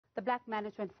The Black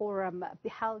Management Forum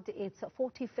held its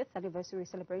 45th anniversary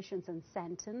celebrations in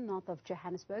Sandton, north of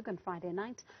Johannesburg, on Friday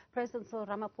night. President Cyril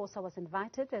Ramaphosa was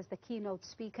invited as the keynote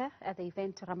speaker. At the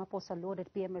event, Ramaphosa lauded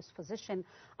BMF's position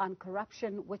on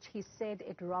corruption, which he said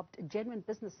it robbed genuine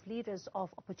business leaders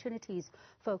of opportunities,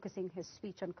 focusing his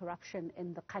speech on corruption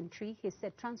in the country. He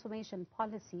said transformation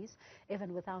policies,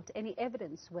 even without any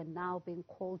evidence, were now being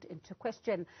called into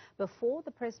question. Before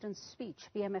the president's speech,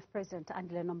 BMF President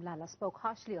Andile Nomlala spoke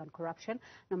harshly on corruption.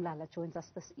 Nomlala joins us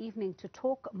this evening to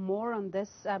talk more on this.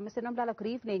 Mr. Nomlala, good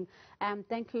evening.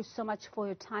 Thank you so much for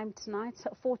your time tonight.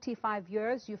 45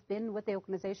 years you've been with the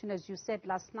organization, as you said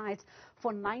last night,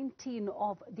 for 19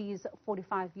 of these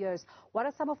 45 years. What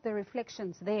are some of the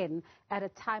reflections then at a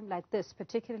time like this,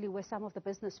 particularly where some of the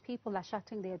business people are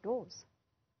shutting their doors?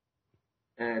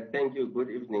 Thank you.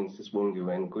 Good evening, Ms.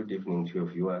 Bongiwe, and good evening to your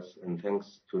viewers, and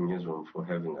thanks to Newzroom for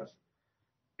having us.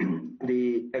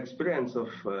 The experience of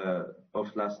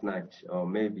last night, or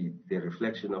maybe the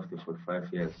reflection of the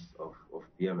 45 years of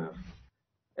BMF,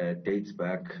 dates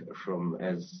back from,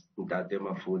 as Ntate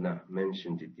Mafuna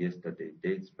mentioned it yesterday,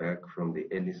 dates back from the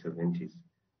early 70s,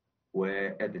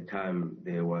 where at the time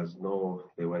there were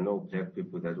no black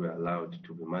people that were allowed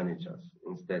to be managers.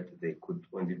 Instead, they could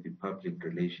only be public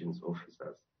relations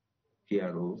officers,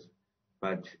 PROs.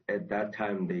 But at that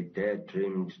time, they dared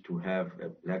dreamed to have a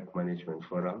black management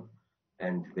forum,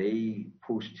 and they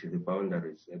pushed the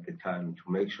boundaries at the time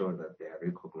to make sure that they are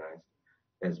recognized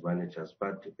as managers.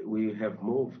 But we have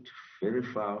moved very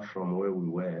far from where we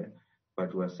were,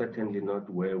 but we're certainly not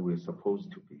where we're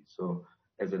supposed to be. So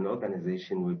as an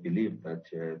organization, we believe that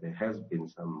there has been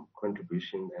some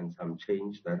contribution and some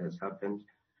change that has happened,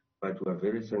 but we are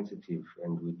very sensitive,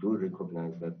 and we do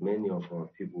recognize that many of our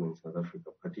people in South Africa,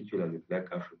 particularly black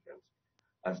Africans,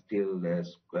 are still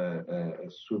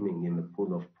swimming in the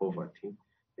pool of poverty.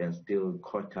 They are still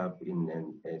caught up in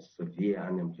a severe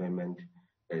unemployment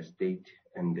state,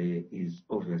 and there is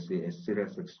obviously a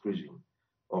serious exclusion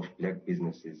of black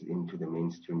businesses into the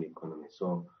mainstream economy.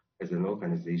 So as an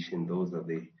organization, those are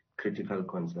the critical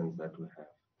concerns that we have.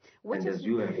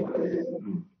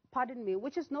 Pardon me,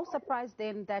 which is no surprise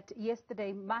then that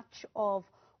yesterday much of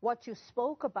what you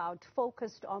spoke about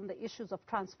focused on the issues of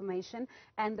transformation,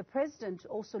 and the president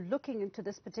also looking into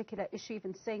this particular issue,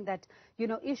 even saying that, you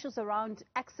know, issues around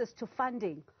access to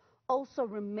funding also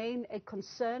remain a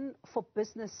concern for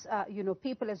business,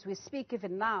 people as we speak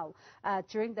even now.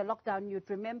 During the lockdown, you'd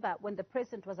remember when the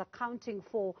president was accounting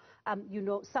for,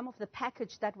 some of the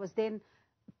package that was then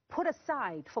put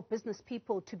aside for business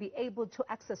people to be able to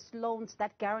access loans,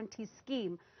 that guarantee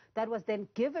scheme that was then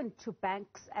given to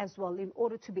banks as well in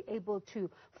order to be able to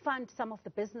fund some of the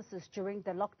businesses during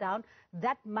the lockdown.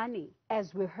 That money,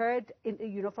 as we heard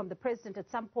from the president at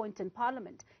some point in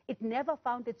Parliament, it never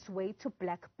found its way to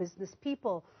black business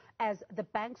people, as the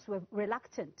banks were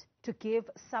reluctant to give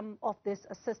some of this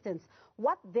assistance.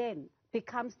 What then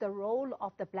becomes the role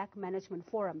of the Black Management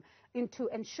Forum into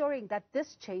ensuring that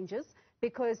this changes?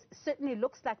 Because certainly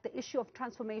looks like the issue of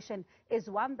transformation is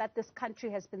one that this country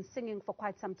has been singing for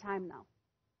quite some time now.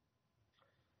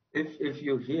 If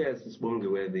you hear, Ms.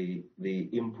 Bongiwe, the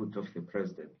input of the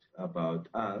president about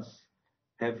us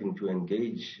having to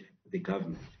engage the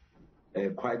government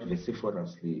quite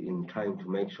vociferously in trying to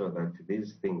make sure that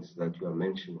these things that you are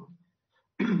mentioning,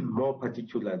 more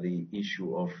particularly the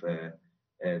issue of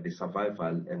the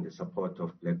survival and the support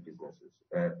of black businesses.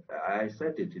 I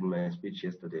said it in my speech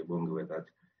yesterday, Bongiwe, that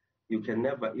you can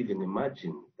never even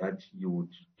imagine that you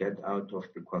would get out of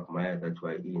the quagmire that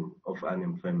we're in of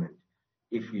unemployment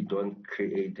if you don't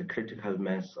create a critical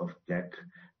mass of black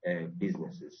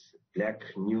businesses, black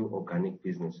new organic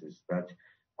businesses that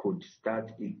could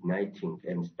start igniting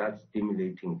and start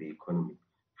stimulating the economy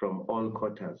from all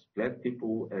quarters. Black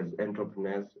people as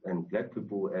entrepreneurs and black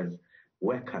people as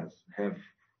workers have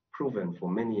proven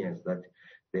for many years that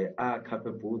they are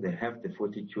capable, they have the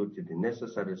fortitude, the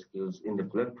necessary skills. In the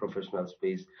black professional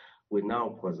space, we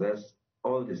now possess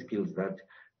all the skills that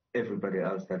everybody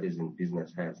else that is in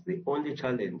business has. The only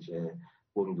challenge,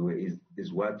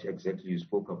 is what exactly you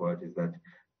spoke about, is that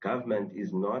government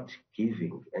is not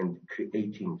giving and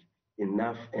creating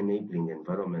enough enabling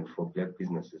environment for black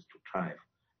businesses to thrive.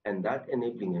 And that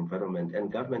enabling environment, and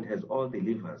government has all the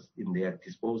levers in their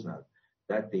disposal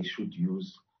that they should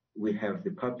use. We have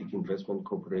the Public Investment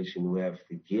Corporation, we have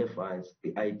the DFIs,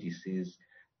 the IDCs,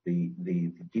 the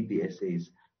DBSAs,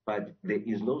 but there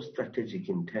is no strategic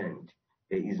intent.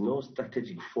 There is no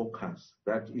strategic focus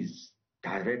that is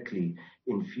directly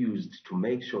infused to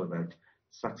make sure that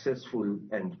successful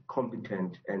and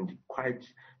competent and quite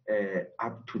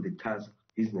up to the task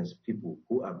business people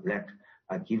who are black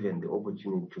are given the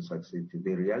opportunity to succeed.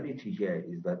 The reality here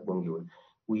is that, Bongiwe,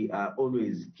 we are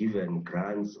always given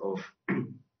grants of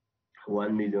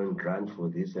 1 million grant for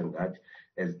this and that,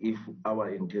 as if our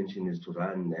intention is to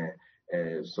run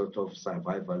sort of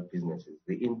survival businesses.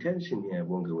 The intention here,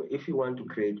 Bongiwe, if you want to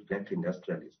create black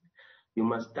industrialists, you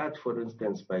must start, for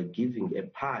instance, by giving a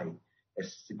pie, a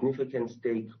significant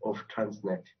stake of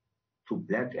Transnet to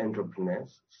black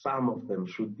entrepreneurs. Some of them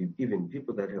should be even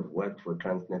people that have worked for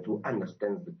Transnet who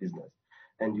understands the business.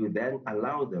 And you then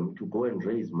allow them to go and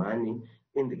raise money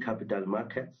in the capital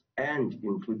markets and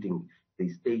including the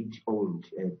state-owned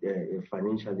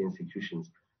financial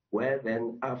institutions, where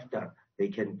then after they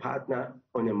can partner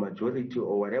on a majority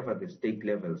or whatever the stake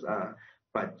levels are,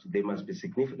 but they must be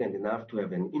significant enough to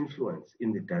have an influence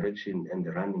in the direction and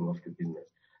the running of the business.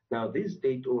 Now, these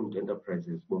state-owned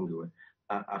enterprises, Bongiwe,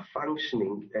 are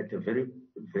functioning at a very,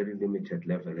 very limited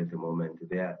level at the moment.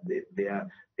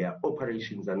 Their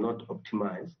operations are not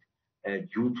optimized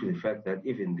due to the fact that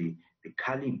even the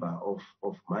caliber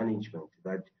of management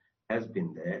that has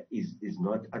been there is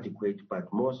not adequate,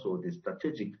 but more so the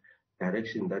strategic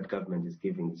direction that government is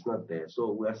giving is not there.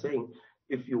 So we are saying,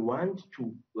 if you want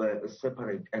to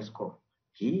separate ESCOM,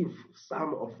 give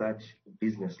some of that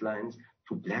business lines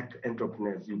to black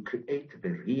entrepreneurs. You create the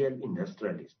real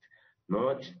industrialist,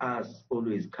 not us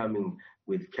always coming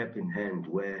with cap in hand,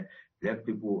 where black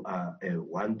people are a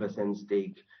 1%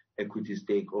 stake, equity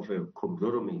stake of a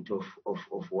conglomerate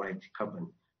of white company.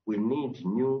 We need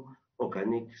new,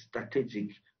 organic,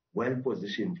 strategic,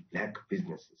 well-positioned black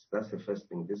businesses. That's the first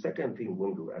thing. The second thing,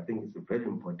 Bongiwe, I think is very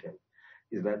important,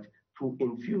 is that to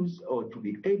infuse or to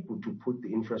be able to put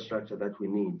the infrastructure that we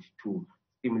need to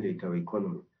stimulate our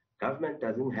economy, government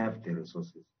doesn't have the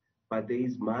resources, but there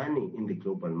is money in the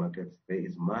global markets. There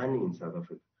is money in South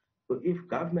Africa. So if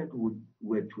government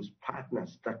were to partner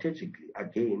strategically,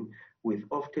 again, with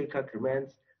off-take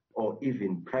agreements or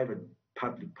even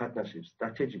private-public partnerships,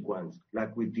 strategic ones,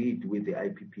 like we did with the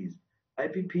IPPs.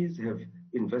 IPPs have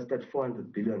invested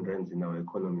 400 billion rands in our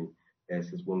economy,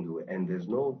 says Bongiwe, and there's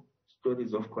no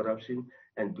stories of corruption.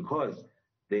 And because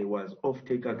there was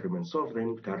off-take agreements,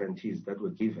 sovereign guarantees that were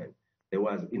given, there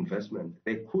was investment.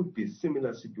 There could be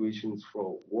similar situations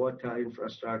for water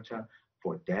infrastructure,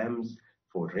 for dams,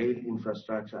 for rail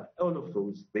infrastructure, all of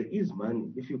those. There is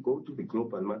money. If you go to the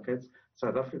global markets,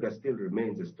 South Africa still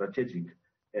remains a strategic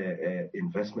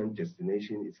investment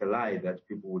destination. It's a lie that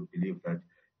people would believe that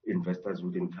investors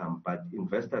wouldn't come, but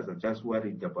investors are just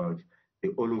worried about the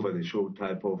all-over-the-show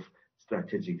type of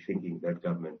strategic thinking that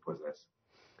government possesses.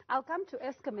 I'll come to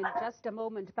Eskom in just a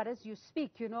moment, but as you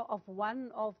speak, of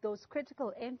one of those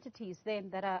critical entities then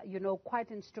that are,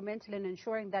 quite instrumental in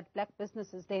ensuring that black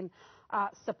businesses then are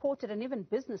supported, and even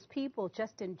business people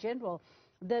just in general,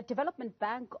 the Development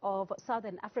Bank of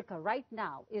Southern Africa right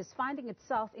now is finding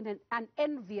itself in an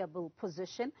unenviable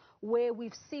position where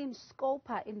we've seen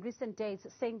Scopa in recent days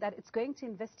saying that it's going to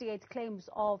investigate claims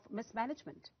of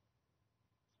mismanagement.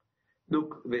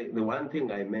 Look, the one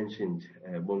thing I mentioned,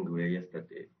 Bongiwe,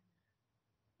 yesterday,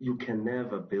 you can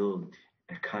never build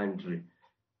a country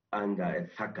under a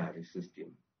thuggery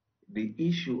system. The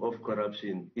issue of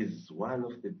corruption is one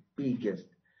of the biggest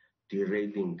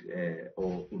derailing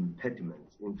or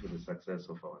impediments into the success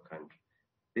of our country.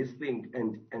 This thing,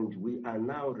 and we are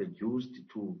now reduced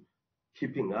to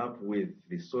keeping up with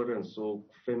the so-and-so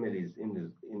families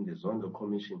in the Zondo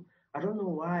Commission. I don't know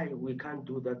why we can't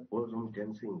do that ballroom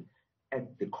dancing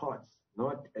at the courts,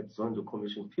 not at Zondo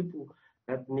Commission. People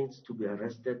that needs to be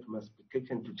arrested must be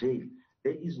taken to jail.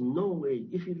 There is no way.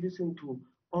 If you listen to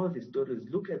all the stories,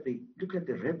 look at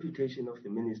the reputation of the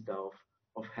Minister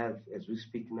of Health as we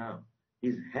speak now.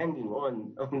 He's hanging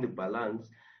on the balance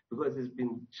because he's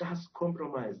been just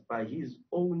compromised by his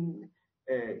own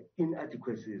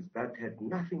inadequacies that had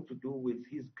nothing to do with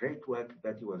his great work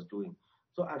that he was doing.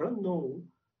 So I don't know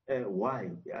why,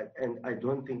 and I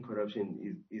don't think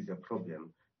corruption is a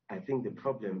problem. I think the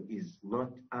problem is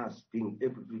not us being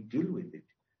able to deal with it.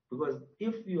 Because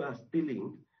if you are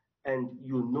stealing and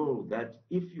you know that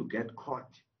if you get caught,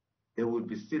 there will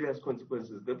be serious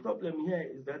consequences. The problem here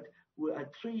is that we are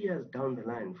 3 years down the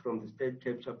line from the state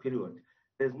capture period.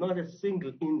 There's not a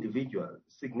single individual,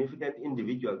 significant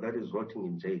individual that is rotting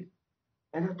in jail.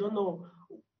 And I don't know,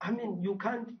 I mean, you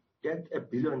can't get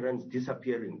R1 billion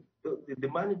disappearing. The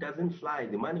money doesn't fly.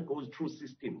 The money goes through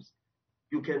systems.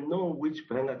 You can know which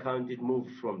bank account it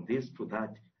moved from this to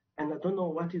that. And I don't know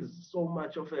what is so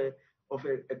much of a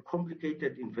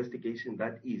complicated investigation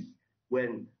that is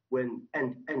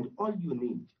and all you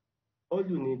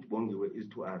need, Bongiwe, is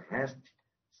to arrest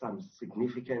some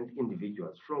significant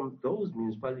individuals from those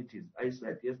municipalities. I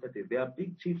said yesterday, there are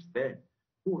big chiefs there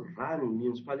who run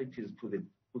municipalities to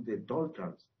the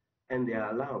doldrums, and they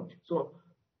are allowed. So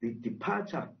the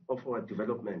departure of our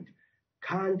development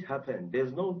can't happen.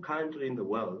 There's no country in the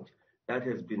world that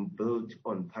has been built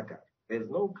on paga. There's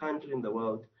no country in the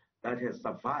world that has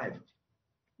survived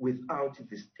without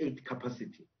the state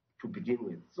capacity to begin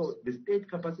with. So the state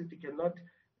capacity cannot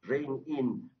rein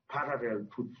in parallel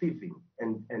to thieving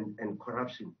and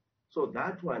corruption. So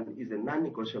that one is a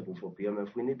non-negotiable for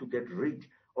PMF. We need to get rid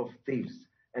of thieves,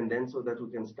 and then so that we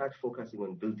can start focusing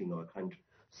on building our country.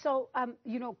 So,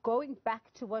 going back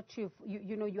to what you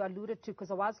alluded to,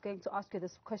 because I was going to ask you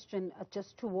this question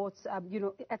just towards,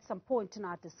 at some point in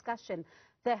our discussion,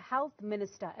 the health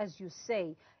minister, as you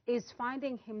say, is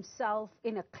finding himself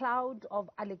in a cloud of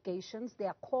allegations. There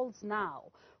are calls now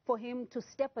for him to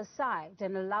step aside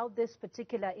and allow this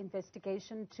particular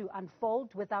investigation to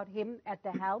unfold without him at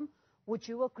the helm. Would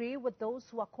you agree with those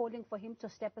who are calling for him to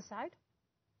step aside?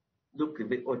 Look,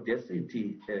 the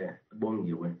audacity,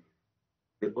 Bongiwe,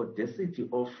 the audacity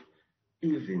of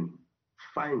even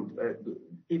finding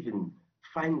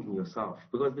yourself,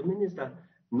 because the minister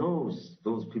knows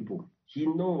those people. He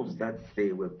knows that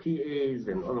they were PAs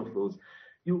and all of those.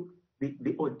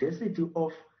 The audacity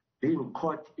of being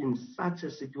caught in such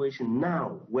a situation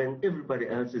now when everybody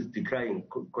else is decrying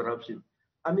corruption.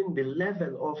 I mean, the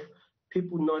level of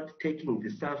people not taking the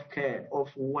self-care of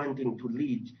wanting to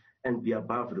lead and be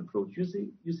above reproach. You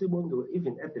see, Bongo,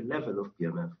 even at the level of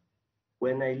PMF,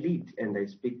 when I lead and I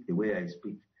speak the way I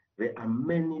speak, there are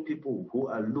many people who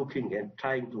are looking and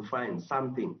trying to find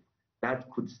something that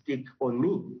could stick on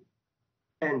me.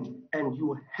 And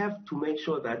you have to make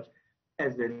sure that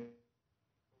as a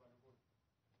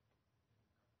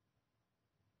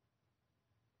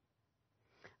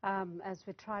as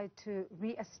we try to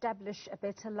re-establish a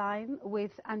better line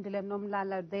with Andile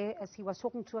Nomlala there, as he was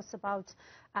talking to us about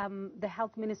the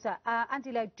health minister.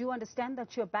 Andile, I do understand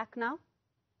that you're back now?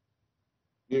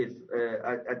 Yes,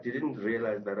 I didn't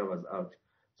realize that I was out.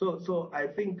 So I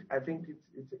think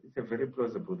it's a very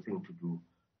plausible thing to do.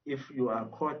 If you are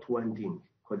caught wanting,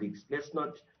 colleagues, let's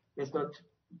not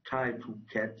try to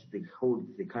hold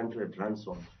the country at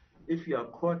ransom. If you are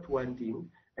caught wanting,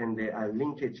 and there are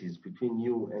linkages between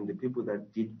you and the people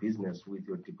that did business with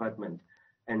your department,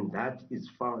 and that is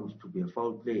found to be a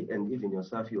foul play, and even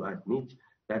yourself, you admit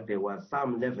that there was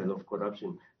some level of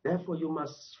corruption. Therefore, you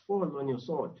must fall on your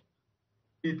sword.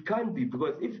 It can't be,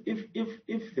 because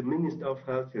if the Minister of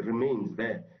Health remains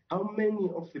there, how many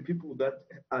of the people that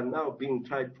are now being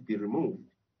tried to be removed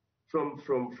from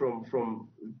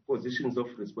positions of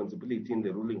responsibility in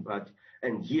the ruling party,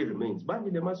 and he remains?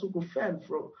 Bandile Masuku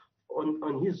fell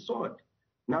on his sword.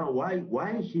 Now,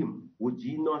 why him? Would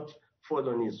he not fall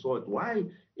on his sword? Why?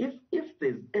 If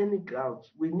there's any doubt,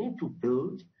 we need to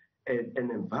build an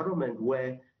environment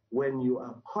where when you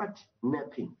are caught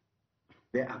napping,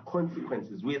 there are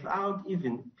consequences without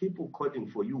even people calling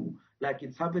for you, like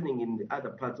it's happening in the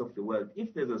other parts of the world.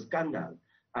 If there's a scandal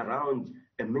around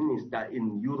a minister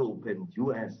in Europe and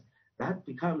US, that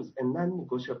becomes a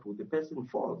non-negotiable. The person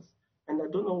falls. And I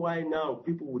don't know why now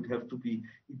people would have to be,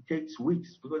 it takes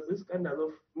weeks, because this scandal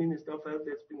of Minister of Health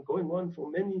has been going on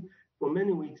for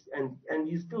many weeks, and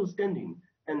he's still standing.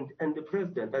 And the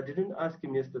president, I didn't ask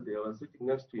him yesterday, I was sitting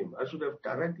next to him. I should have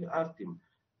directly asked him,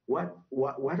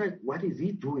 what is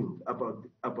he doing about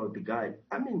the guy?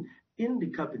 I mean, in the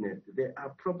cabinet, there are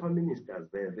proper ministers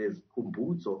there. There's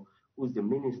Kumbuzo, who's the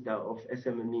minister of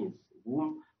SMMEs,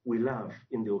 whom we love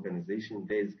in the organization.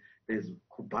 There's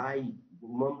Kubai,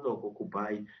 Momloko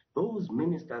Kubai. Those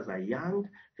ministers are young.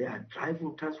 They are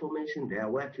driving transformation. Their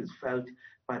work is felt.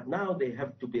 But now they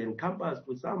have to be encompassed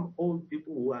with some old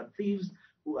people who are thieves,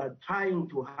 who are trying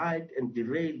to hide and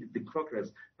derail the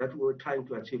progress that we're trying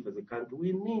to achieve as a country.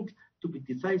 We need to be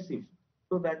decisive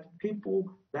so that people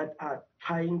that are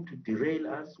trying to derail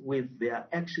us with their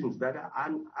actions that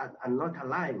are not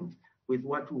aligned with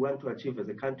what we want to achieve as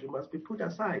a country must be put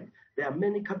aside. There are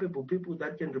many capable people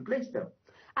that can replace them.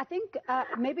 I think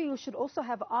maybe you should also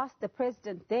have asked the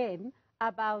president then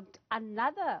about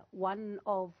another one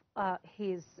of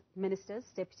his ministers,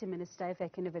 deputy minister, if I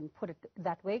can even put it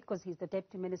that way, because he's the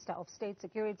deputy minister of state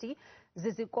security,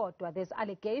 Zizi Kodwa. There's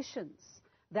allegations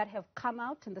that have come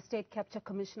out in the State Capture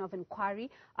Commission of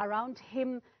Inquiry around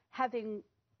him having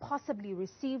possibly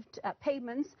received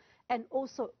payments and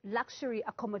also luxury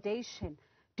accommodation.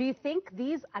 Do you think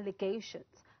these allegations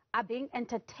are being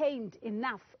entertained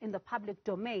enough in the public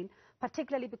domain,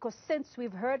 particularly because since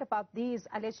we've heard about these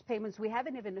alleged payments, we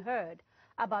haven't even heard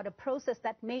about a process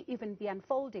that may even be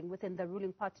unfolding within the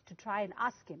ruling party to try and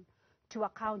ask him to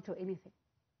account or anything?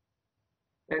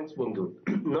 Thanks,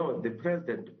 Bongiwe. No, the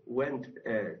president went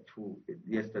to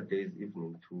yesterday's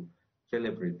evening to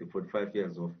celebrate the 45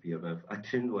 years of BMF. I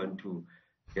didn't want to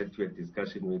get to a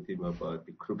discussion with him about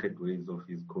the crooked ways of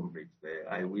his comrades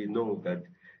there. We know that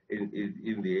in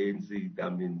the ANC, I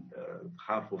mean,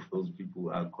 half of those people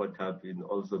are caught up in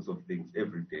all sorts of things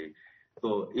every day.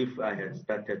 So if I had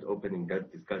started opening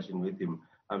that discussion with him,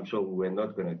 I'm sure we were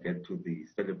not going to get to the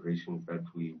celebrations that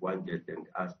we wanted and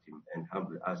asked him and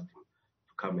humbly asked him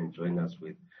to come and join us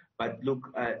with. But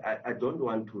look, I don't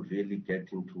want to really get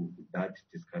into that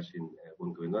discussion,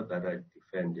 not that I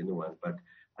defend anyone, but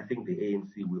I think the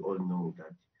ANC, we all know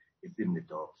that it's in the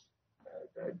dogs.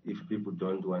 That if people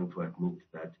don't want to admit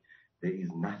that, there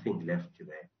is nothing left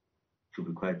there. To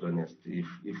be quite honest,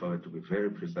 if I were to be very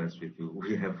precise with you,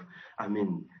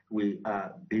 we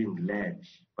are being led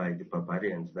by the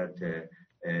barbarians that the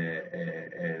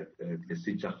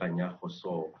Sijakhanyaho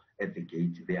saw at the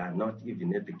gate. They are not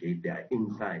even at the gate, they are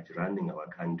inside running our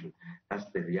country. That's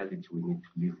the reality we need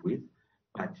to live with.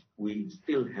 But we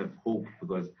still have hope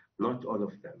because not all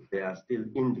of them. There are still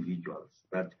individuals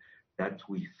that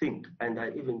we think, and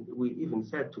we even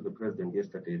said to the president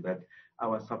yesterday that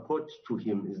our support to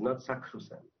him is not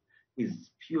sacrosanct. It's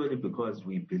purely because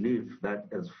we believe that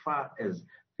as far as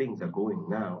things are going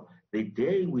now, the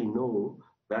day we know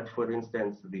that, for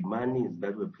instance, the monies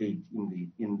that were paid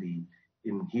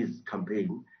in his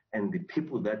campaign and the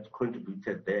people that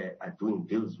contributed there are doing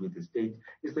deals with the state,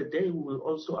 is the day we will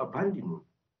also abandon him,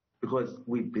 because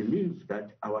we believe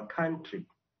that our country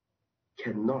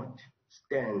cannot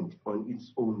stand on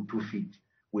its own 2 feet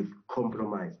with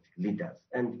compromised leaders.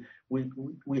 And we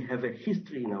have a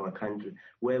history in our country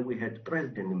where we had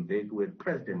President Mbeki, we had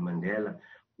President Mandela,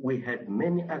 we had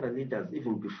many other leaders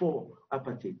even before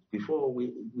apartheid, before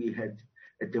we had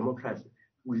a democracy,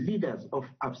 leaders of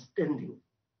upstanding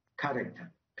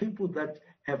character, people that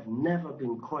have never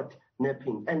been caught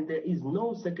napping. And there is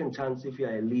no second chance if you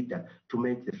are a leader to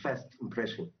make the first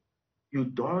impression. You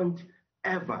don't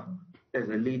ever, as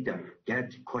a leader,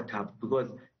 get caught up,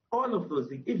 because all of those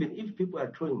things, even if people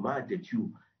are throwing mud at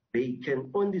you, they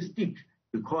can only stick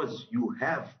because you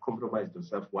have compromised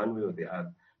yourself one way or the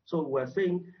other. So we're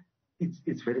saying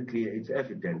it's very clear, it's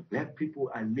evident. Black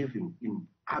people are living in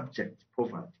abject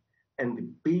poverty. And the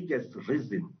biggest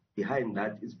reason behind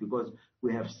that is because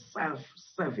we have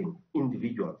self-serving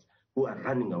individuals who are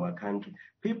running our country.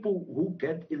 People who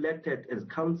get elected as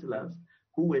councillors,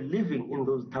 who were living in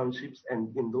those townships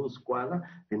and in those squalor,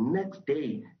 the next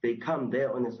day they come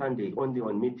there on a Sunday only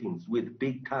on meetings with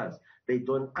big cars. They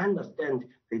don't understand,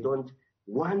 they don't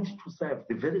want to serve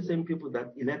the very same people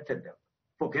that elected them.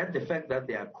 Forget the fact that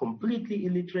they are completely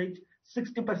illiterate.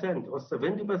 60% or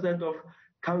 70% of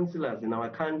councillors in our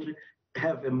country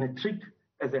have a matric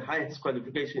as the highest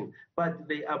qualification, but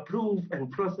they approve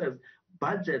and process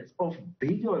budgets of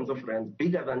billions of rands,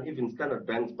 bigger than even Standard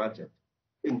Bank's budget.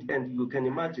 And you can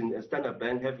imagine a Standard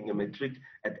Bank having a matric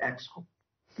at EXCO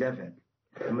level,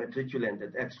 a matriculant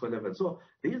at EXCO level. So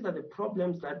these are the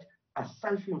problems that are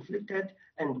self-inflicted,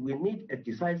 and we need a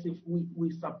decisive,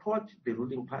 we support the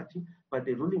ruling party, but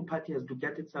the ruling party has to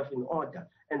get itself in order.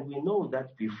 And we know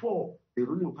that before, the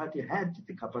ruling party had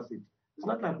the capacity. It's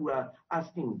not like we are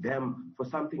asking them for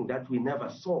something that we never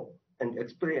saw and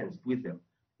experienced with them.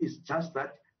 It's just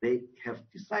that they have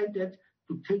decided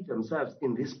to take themselves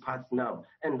in this path now.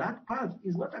 And that path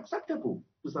is not acceptable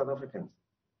to South Africans.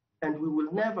 And we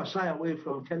will never shy away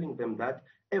from telling them that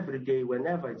every day,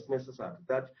 whenever it's necessary,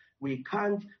 that we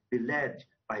can't be led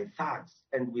by thugs.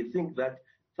 And we think that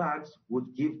thugs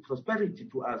would give prosperity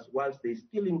to us whilst they're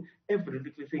stealing every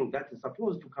little thing that is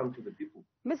supposed to come to the people.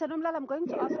 Mr. Nomlala, I'm going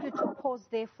to ask you to pause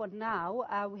there for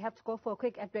now. We have to go for a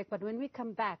quick ad break, but when we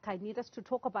come back, I need us to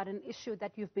talk about an issue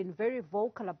that you've been very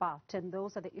vocal about, and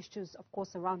those are the issues, of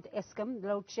course, around Eskom,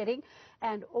 load shedding,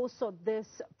 and also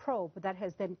this probe that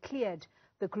has then cleared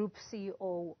the group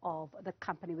CEO of the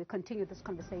company. We'll continue this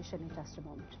conversation in just a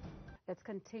moment. Let's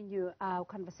continue our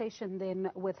conversation then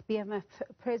with BMF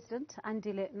President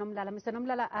Andile Nomlala. Mr.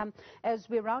 Nomlala, as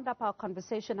we round up our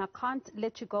conversation, I can't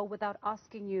let you go without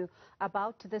asking you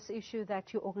about this issue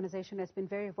that your organization has been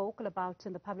very vocal about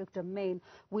in the public domain.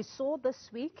 We saw this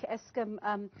week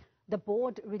Eskom, the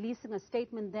board releasing a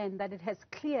statement then that it has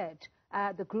cleared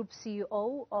the group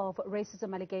CEO of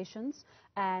racism allegations.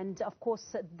 And of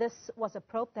course, this was a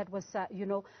probe that was,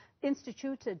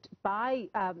 instituted by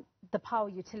the power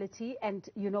utility and,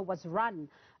 was run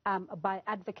by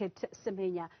Advocate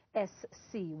Semenya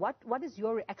SC. What is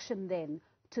your reaction then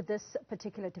to this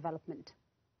particular development?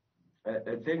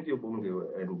 Thank you,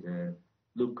 Bongiwe. And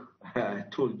look, I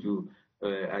told you,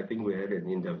 I think we had an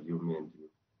interview, me and you.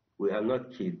 we are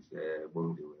not kids,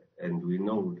 Bongiwe, and we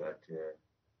know that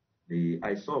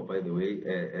I saw, by the way,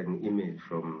 an email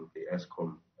from the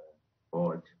ESCOM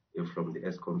board, from the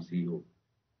ESCOM CEO,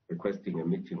 requesting a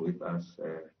meeting with us.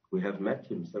 We have met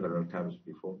him several times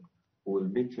before. We will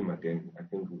meet him again. I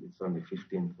think it's on the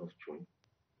 15th of June.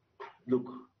 Look,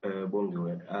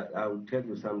 Bongiwe, I will tell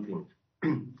you something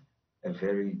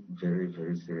very, very,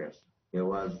 very serious. There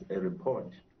was a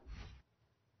report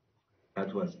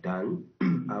that was done,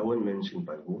 I won't mention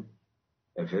by who,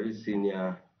 a very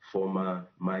senior former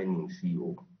mining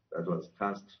CEO that was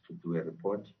tasked to do a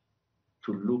report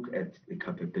to look at the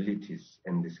capabilities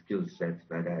and the skill set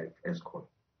that are at ESCOM.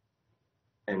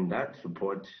 And that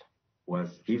report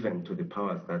was given to the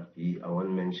powers that be. I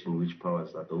won't mention which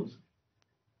powers are those.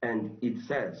 And it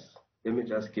says, let me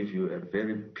just give you a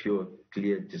very pure,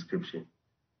 clear description.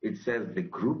 It says the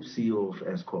group CEO of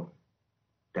ESCOM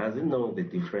doesn't know the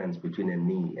difference between a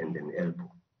knee and an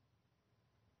elbow.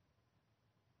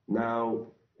 Now,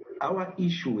 our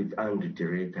issue with Andile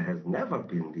Nomlala has never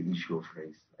been the issue of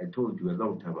race. I told you a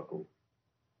long time ago.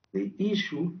 The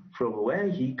issue from where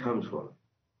he comes from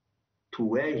to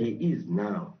where he is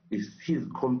now is his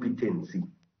competency.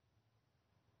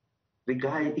 The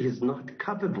guy is not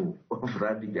capable of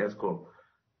running ESCOM.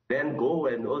 Then go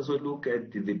and also look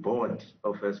at the board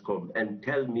of ESCOM and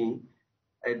tell me,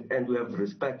 and we have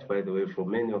respect, by the way, for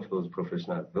many of those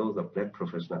professionals. Those are black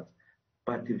professionals.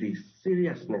 But the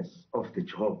seriousness of the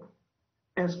job,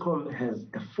 ESCOM has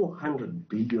a 400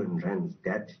 billion rands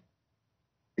debt.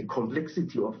 The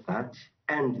complexity of that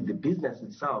and the business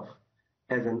itself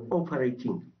has an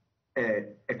operating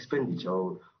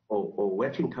expenditure or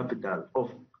working capital of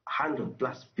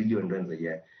 100+ billion rands a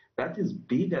year. That is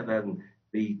bigger than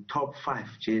the top 5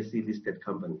 JSE listed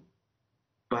companies.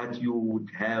 But you would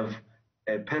have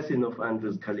a person of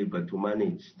Andrew's caliber to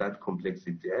manage that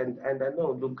complexity. And I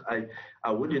know, look,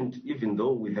 I wouldn't, even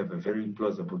though we have a very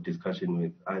plausible discussion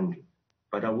with Andrew,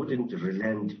 but I wouldn't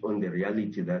relent on the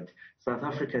reality that South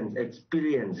Africans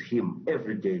experience him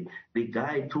every day. The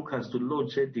guy took us to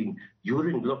load shedding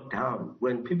during lockdown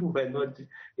when people were not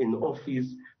in office,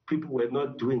 people were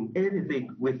not doing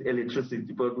anything with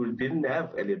electricity, but we didn't have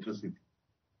electricity.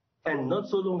 And not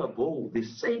so long ago, the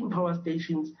same power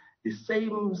stations, the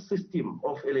same system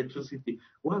of electricity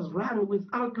was run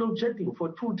without load shedding for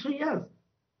 2-3 years.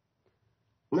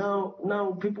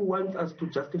 Now people want us to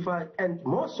justify, and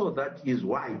more so that he's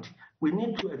white. We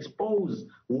need to expose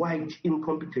white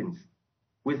incompetence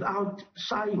without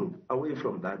shying away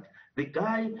from that. The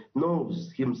guy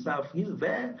knows himself. He's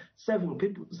there serving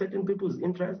people, certain people's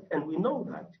interests, and we know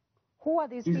that. Who are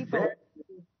these people? There.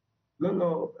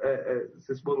 No,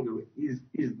 Bongiwe,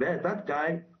 is there. That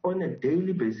guy, on a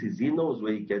daily basis, he knows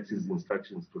where he gets his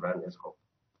instructions to run ESCOM.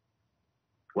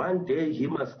 One day he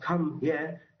must come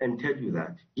here and tell you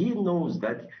that. He knows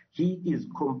that he is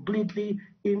completely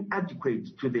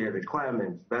inadequate to the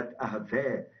requirements that are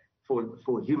there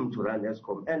for him to run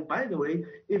ESCOM. And by the way,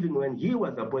 even when he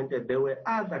was appointed, there were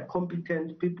other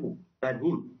competent people than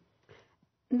him.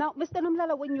 Now, Mr.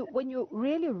 Nomlala, when you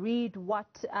really read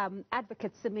what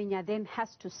Advocate Semenya then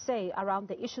has to say around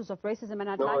the issues of racism, and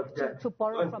I'd like to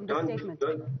borrow from the statement.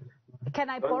 Can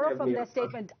I borrow from their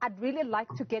statement? I'd really like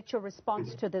to get your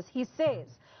response to this. He says,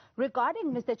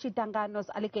 regarding Mr. Chitangano's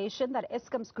allegation that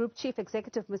Eskom's Group Chief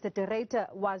Executive, Mr. de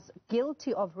Ruyter, was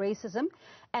guilty of racism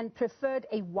and preferred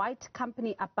a white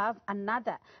company above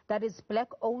another that is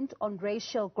black-owned on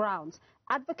racial grounds,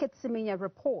 Advocate Semenya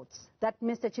reports that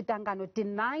Mr. Chitangano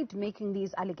denied making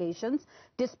these allegations,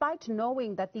 despite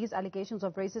knowing that these allegations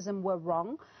of racism were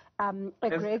wrong,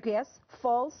 egregious,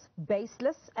 false,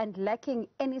 baseless, and lacking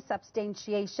any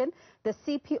substantiation. The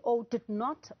CPO did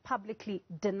not publicly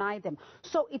deny them.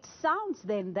 So it sounds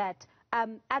then that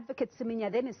Advocate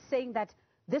Semenya then is saying that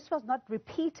this was not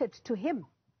repeated to him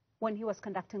when he was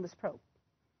conducting this probe.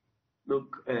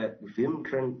 Look, Vim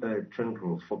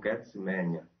Trendro forgets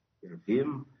Semenya.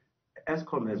 Vim,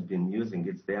 ESCOM has been using,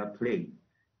 it's their play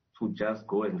to just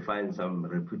go and find some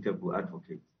reputable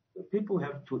advocates. People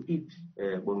have to eat,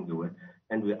 Bongiwe,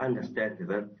 and we understand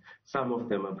that some of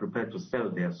them are prepared to sell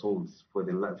their souls for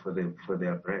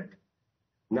their bread.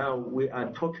 Now we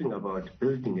are talking about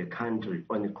building a country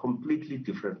on a completely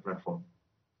different platform,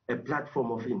 a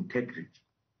platform of integrity,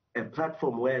 a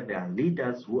platform where there are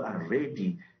leaders who are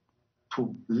ready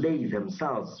to lay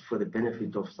themselves for the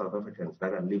benefit of South Africans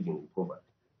that are living in poverty.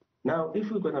 Now,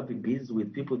 if we're going to be busy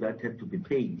with people that have to be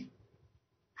paid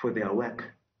for their work,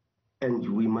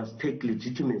 and we must take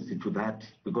legitimacy to that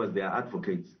because they are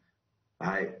advocates,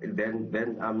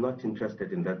 then I'm not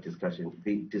interested in that discussion.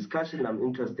 The discussion I'm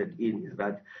interested in is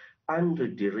that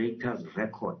Andile de Ruyter's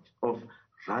record of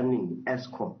running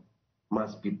Eskom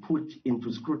must be put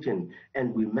into scrutiny,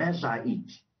 and we measure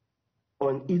it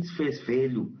on its face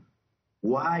value.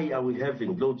 Why are we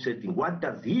having load shedding? What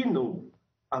does he know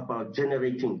about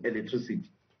generating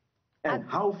electricity? And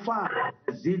how far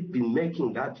has it been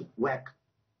making that work?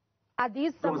 Are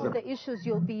these some of the issues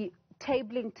you'll be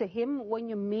tabling to him when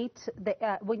you meet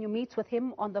with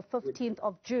him on the 15th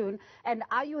of June? And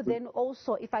are you then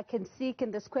also, if I can seek in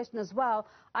this question as well,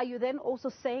 are you then also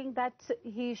saying that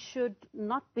he should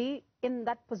not be in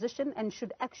that position and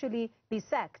should actually be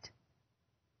sacked?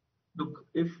 Look,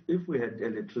 if we had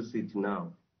electricity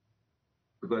now,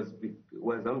 because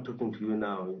as I'm talking to you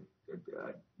now,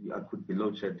 I could be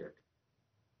load shedded,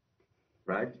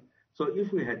 right? So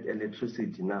if we had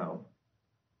electricity now,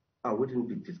 I wouldn't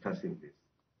be discussing this.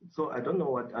 So I don't know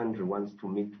what Andrew wants to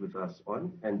meet with us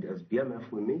on, and as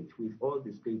BMF we meet with all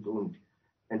the state-owned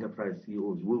enterprise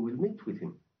CEOs. We will meet with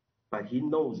him, but he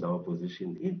knows our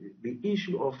position. The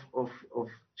issue of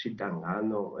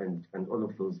Chitangano and all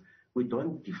of those, we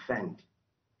don't defend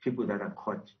people that are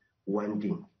caught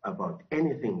wanting about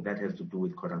anything that has to do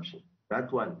with corruption.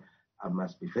 That one I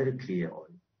must be very clear on.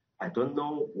 I don't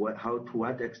know to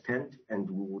what extent, and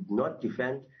we would not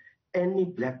defend any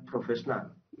black professional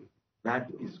that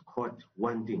is caught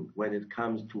wanting when it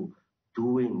comes to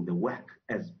doing the work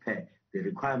as per the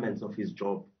requirements of his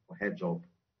job or her job.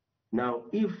 Now,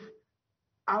 if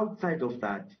outside of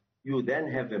that, you then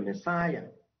have a messiah,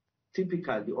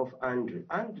 typically of Andrew.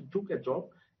 Andrew took a job.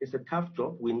 It's a tough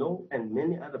job, we know, and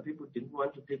many other people didn't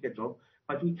want to take a job,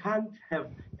 but we can't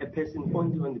have a person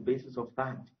only on the basis of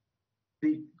that.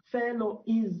 The fellow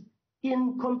is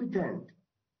incompetent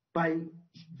by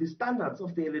the standards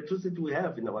of the electricity we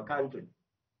have in our country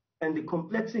and the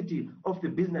complexity of the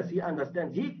business he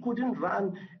understands. He couldn't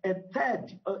run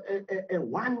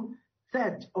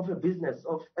one-third of a business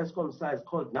of Eskom size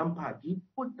called Nampak. He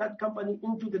put that company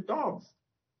into the dogs.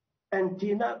 And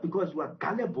Tina, because we're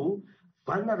gullible,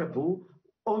 vulnerable,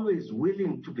 always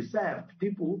willing to be served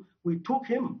people, we took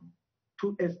him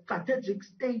to a strategic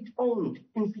state-owned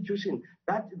institution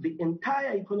that the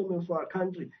entire economy for our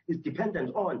country is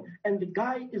dependent on. And the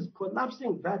guy is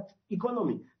collapsing that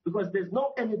economy because there's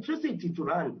no electricity to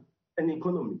run an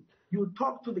economy. You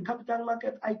talk to the capital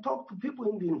market, I talk to people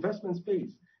in the investment space.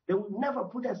 They will never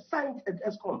put a cent at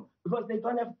Eskom because they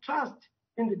don't have trust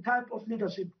in the type of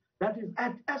leadership that is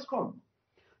at Eskom.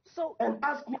 So, and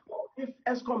ask me if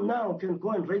Eskom now can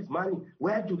go and raise money.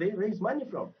 Where do they raise money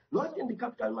from? Not in the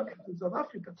capital market in South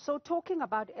Africa. So talking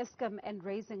about Eskom and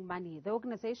raising money, the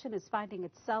organization is finding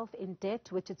itself in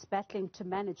debt, which it's battling to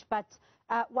manage. But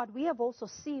what we have also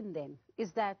seen then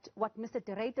is that what Mr.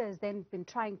 Derrida has then been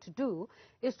trying to do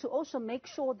is to also make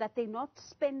sure that they're not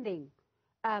spending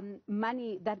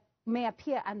money that may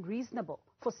appear unreasonable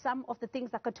for some of the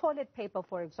things like a toilet paper,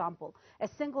 for example. A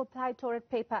single ply toilet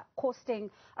paper costing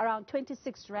around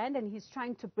 26 Rand, and he's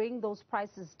trying to bring those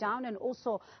prices down, and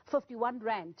also 51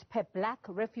 Rand per black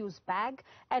refuse bag,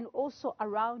 and also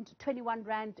around 21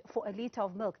 Rand for a liter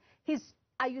of milk.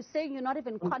 Are you saying you're not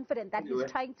even confident that he's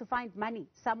trying to find money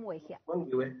somewhere here?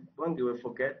 Bongiwe,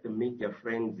 forget the media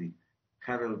frenzy,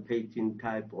 Carol Payton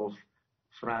type of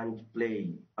front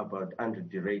play about Andile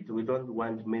Nomlala. We don't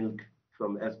want milk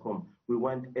from Eskom. We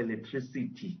want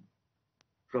electricity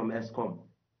from Eskom.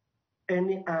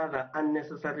 Any other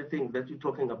unnecessary thing that you're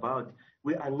talking about,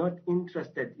 we are not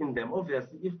interested in them.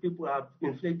 Obviously, if people are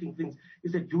inflating things,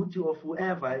 it's a duty of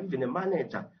whoever, even a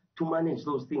manager, to manage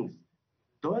those things.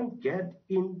 Don't get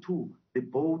into the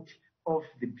boat of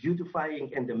the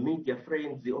beautifying and the media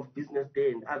frenzy of Business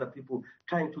Day and other people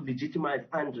trying to legitimize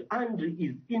Andile. Andile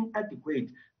is inadequate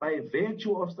by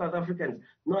virtue of South Africans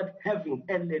not having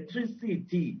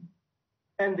electricity.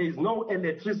 And there's no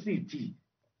electricity.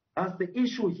 That's the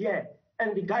issue here.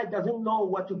 And the guy doesn't know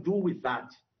what to do with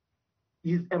that.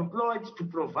 He's employed to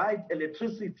provide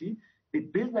electricity. The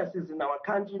businesses in our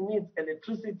country need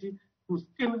electricity to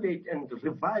stimulate and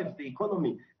revive the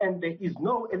economy. And there is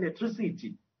no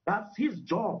electricity. That's his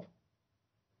job.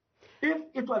 If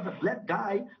it was a black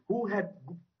guy who had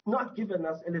not given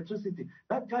us electricity,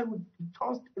 that guy would be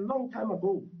tossed a long time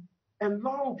ago. A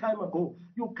long time ago.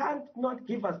 You can't not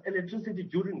give us electricity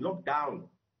during lockdown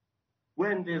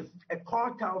when there's a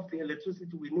quarter of the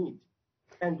electricity we need,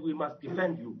 and we must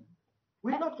defend you.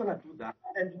 We're not going to do that.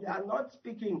 And we are not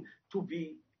speaking to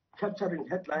be capturing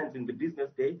headlines in the Business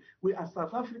Day. We are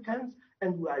South Africans,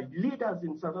 and we are leaders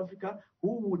in South Africa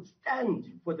who would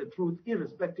stand for the truth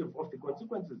irrespective of the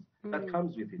consequences that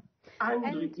comes with it.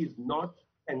 Andile is not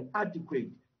an adequate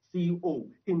CEO,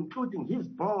 including his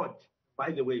board, By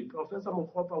the way, Professor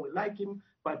Mokgopa, we like him,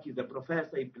 but he's a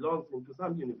professor. He belongs into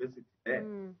some university there,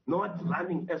 not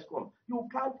running ESCOM. You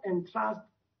can't entrust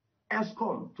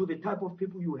ESCOM to the type of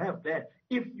people you have there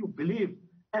if you believe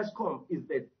ESCOM is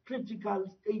the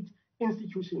critical state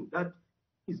institution that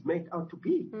is made out to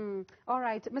be. All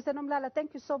right. Mr. Nomlala,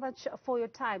 thank you so much for your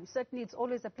time. Certainly, it's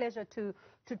always a pleasure to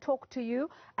talk to you.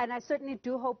 And I certainly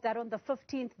do hope that on the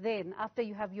 15th then, after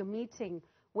you have your meeting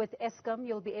with ESCOM,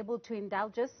 you'll be able to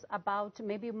indulge us about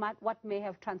maybe what may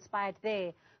have transpired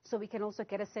there, so we can also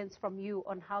get a sense from you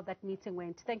on how that meeting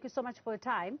went. Thank you so much for your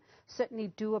time.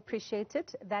 Certainly do appreciate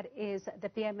it. That is the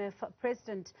PMF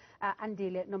President,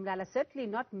 Andile Nomlala, certainly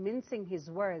not mincing his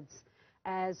words,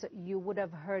 as you would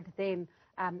have heard then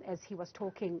as he was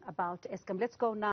talking about ESCOM. Let's go now.